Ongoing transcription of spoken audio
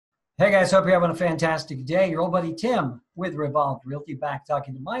Hey guys, hope you're having a fantastic day. Your old buddy Tim with Revolved Realty back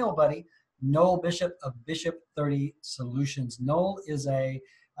talking to my old buddy Noell Bishop of Bishop 30 Solutions. Noell is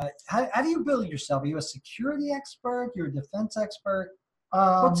how do you build yourself? Are you a security expert? You're a defense expert?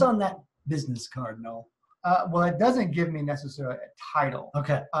 What's on that business card, Noell? Well, it doesn't give me necessarily a title.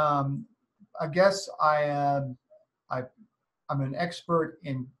 Okay. I guess I'm an expert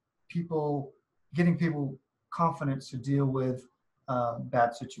in getting people confidence to deal with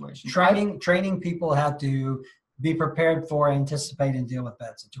bad situations. Training people how to be prepared for, anticipate, and deal with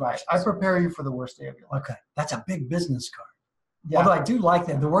bad situations. Right. I prepare you for the worst day of your life. Okay. That's a big business card. Yeah. Although I do like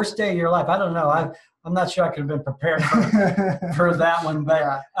that. The worst day of your life. I don't know. I'm not sure I could have been prepared for that one.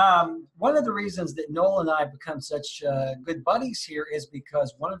 But one of the reasons that Noell and I have become such good buddies here is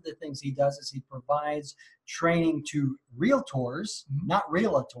because one of the things he does is he provides training to realtors, not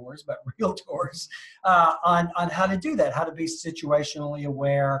realtors, but realtors, on how to do that, how to be situationally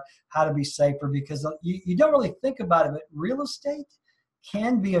aware, how to be safer, because you don't really think about it, but real estate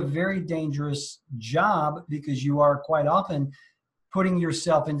can be a very dangerous job because you are quite often putting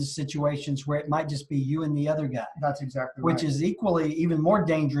yourself into situations where it might just be you and the other guy. That's exactly right. Which is equally even more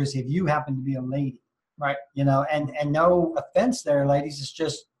dangerous if you happen to be a lady. Right. You know, and no offense there, ladies, it's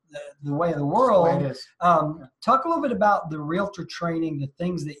just the way of the world. That's the way it is. Talk a little bit about the realtor training, the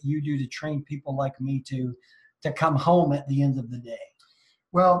things that you do to train people like me to come home at the end of the day.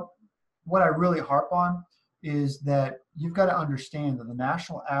 Well, what I really harp on is that you've got to understand that the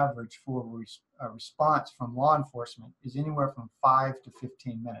national average for a response from law enforcement is anywhere from 5 to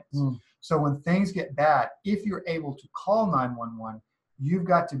 15 minutes. So when things get bad, if you're able to call 911, you've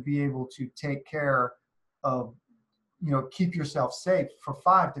got to be able to take care of, keep yourself safe for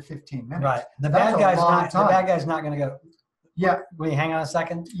 5 to 15 minutes. Right. The bad guy's not going to go, yeah. Will you hang on a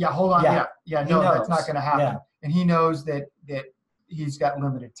second? Yeah, hold on. Yeah. No, that's not going to happen. Yeah. And he knows that he's got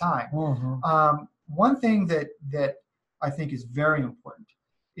limited time. One thing that I think is very important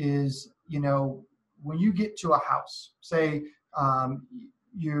is, when you get to a house, say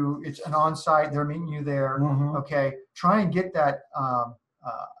it's an on-site, they're meeting you there, okay, try and get that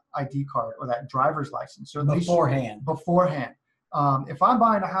ID card or that driver's license. So beforehand. If I'm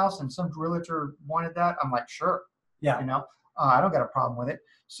buying a house and some realtor wanted that, I'm like, sure. Yeah. I don't got a problem with it.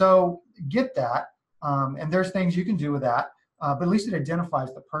 So get that. And there's things you can do with that. But at least it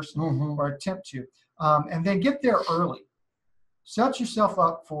identifies the person or attempt to. And then get there early. Set yourself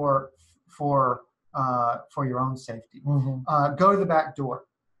up for your own safety. Go to the back door,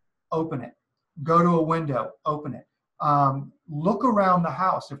 open it. Go to a window, open it. Look around the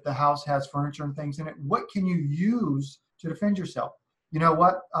house. If the house has furniture and things in it, what can you use to defend yourself? You know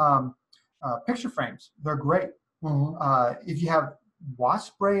what? Picture frames, they're great. If you have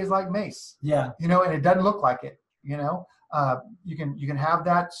wasp spray is like mace. Yeah. And it doesn't look like it. You can have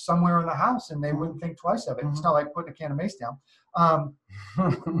that somewhere in the house and they wouldn't think twice of it. It's not like putting a can of mace down.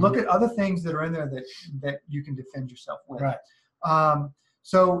 Look at other things that are in there that you can defend yourself with. Right.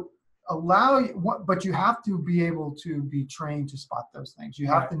 So but you have to be able to be trained to spot those things. You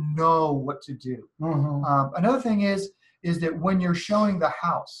have to know what to do. Another thing is that when you're showing the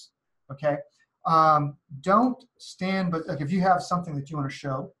house, okay, don't stand, but like if you have something that you want to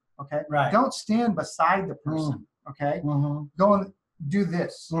show, okay, don't stand beside the person, okay, go and do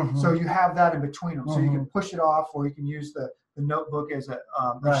this. So you have that in between them. So you can push it off or you can use the notebook as a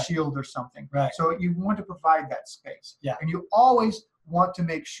shield or something. So you want to provide that space. Yeah. And you always want to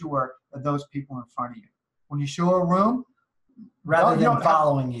make sure that those people are in front of you. When you show a room, rather than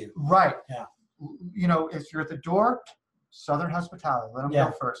following you. Right. Yeah. If you're at the door, Southern hospitality, let them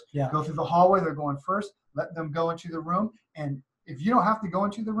go first. Yeah. Go through the hallway, they're going first. Let them go into the room. And if you don't have to go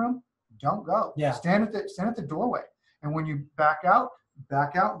into the room, don't go. Yeah. Stand at the doorway. And when you back out,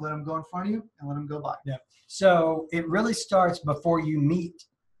 let them go in front of you and let them go by. Yeah. So it really starts before you meet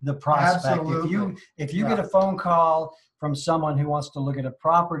the prospect. Absolutely. If you get a phone call from someone who wants to look at a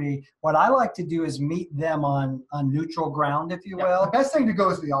property, what I like to do is meet them on neutral ground, if you will. The best thing to go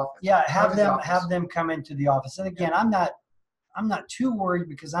is the office. Yeah, have them come into the office. And again, I'm not too worried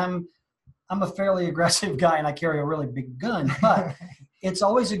because I'm a fairly aggressive guy and I carry a really big gun, but it's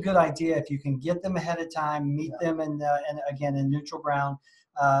always a good idea if you can get them ahead of time, meet them in neutral ground,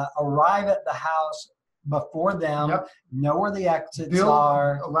 arrive at the house before them, know where the exits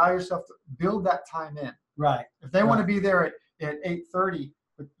are. Allow yourself to build that time in. Right. If they want to be there at 8:30,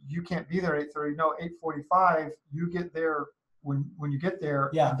 but you can't be there at 8:30, no, 8:45, you get there when you get there,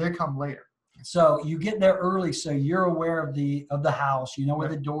 and they come later. So you get there early so you're aware of the house, you know where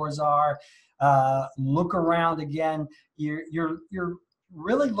the doors are. Look around again. You're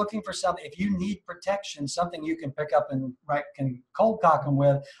really looking for something, if you need protection, something you can pick up and can cold cock them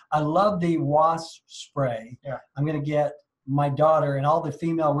with. I love the wasp spray. Yeah. I'm going to get my daughter and all the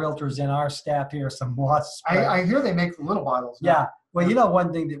female realtors in our staff here some wasp spray. I hear they make the little bottles now. Yeah. Well, you know,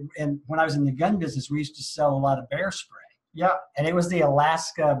 one thing that, and when I was in the gun business, we used to sell a lot of bear spray. Yeah. And it was the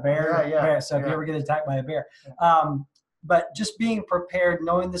Alaska bear. So if you ever get attacked by a bear. But just being prepared,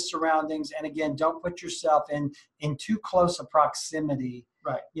 knowing the surroundings, and again, don't put yourself in too close a proximity.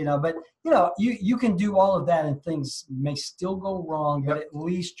 Right. You know, but you can do all of that and things may still go wrong, but at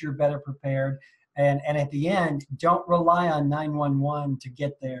least you're better prepared. And at the end, don't rely on 911 to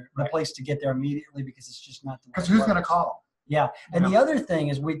get there, the place to get there immediately, because it's just not the right Because who's going to call? Yeah. And the other thing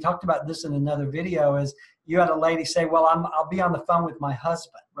is, we talked about this in another video, is you had a lady say, well, I'll be on the phone with my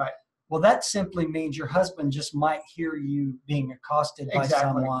husband. Right. Well, that simply means your husband just might hear you being accosted by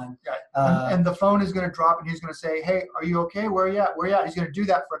someone. Right. And the phone is going to drop, and he's going to say, hey, are you okay? Where are you at? Where are you at? He's going to do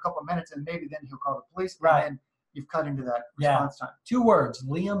that for a couple of minutes, and maybe then he'll call the police. Right. And then you've cut into that response time. 2 words,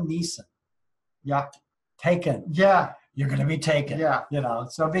 Liam Neeson. Yeah. Taken. Yeah. You're going to be taken. Yeah. You know,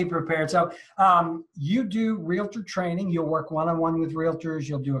 so be prepared. So you do realtor training. You'll work one-on-one with realtors.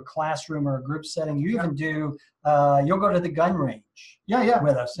 You'll do a classroom or a group setting. You even do, you'll go to the gun range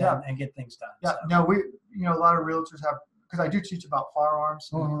with us and get things done. Yeah. So. No, a lot of realtors have, because I do teach about firearms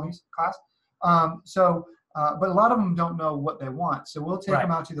in the police class. But a lot of them don't know what they want. So we'll take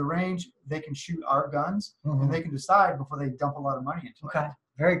them out to the range. They can shoot our guns, and they can decide before they dump a lot of money into it. Okay.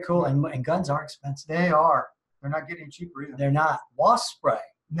 Very cool. And guns are expensive. They are. They're not getting cheaper either. They're not. Wasp spray.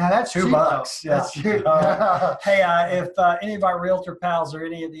 Now that's $2. Yeah. That's cheap. Hey, if any of our realtor pals or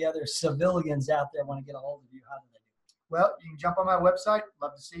any of the other civilians out there want to get a hold of you, how do they do it? Well, you can jump on my website.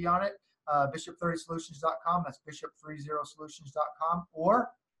 Love to see you on it. Bishop30solutions.com. That's bishop30solutions.com. Or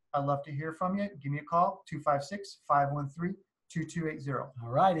I'd love to hear from you. Give me a call, 256-513-2280. All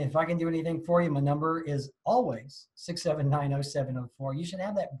right. If I can do anything for you, my number is always 679-0704. You should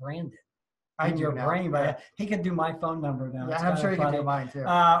have that branded. In your brain, but he can do my phone number now. Yeah, and I'm sure he can do mine too.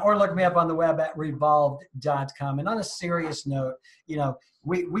 Or look me up on the web at revolved.com. And on a serious note,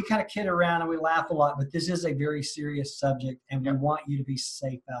 we kind of kid around and we laugh a lot, but this is a very serious subject, and we want you to be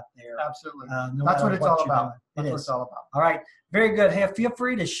safe out there. Absolutely. That's what it's all about. That's what it's all about. All right. Very good. Hey, feel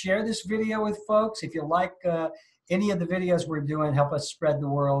free to share this video with folks. If you like any of the videos we're doing, help us spread the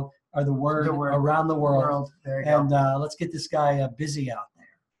word around the world. There you go. And let's get this guy busy out there.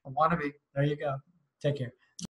 I want to be. There you go. Take care.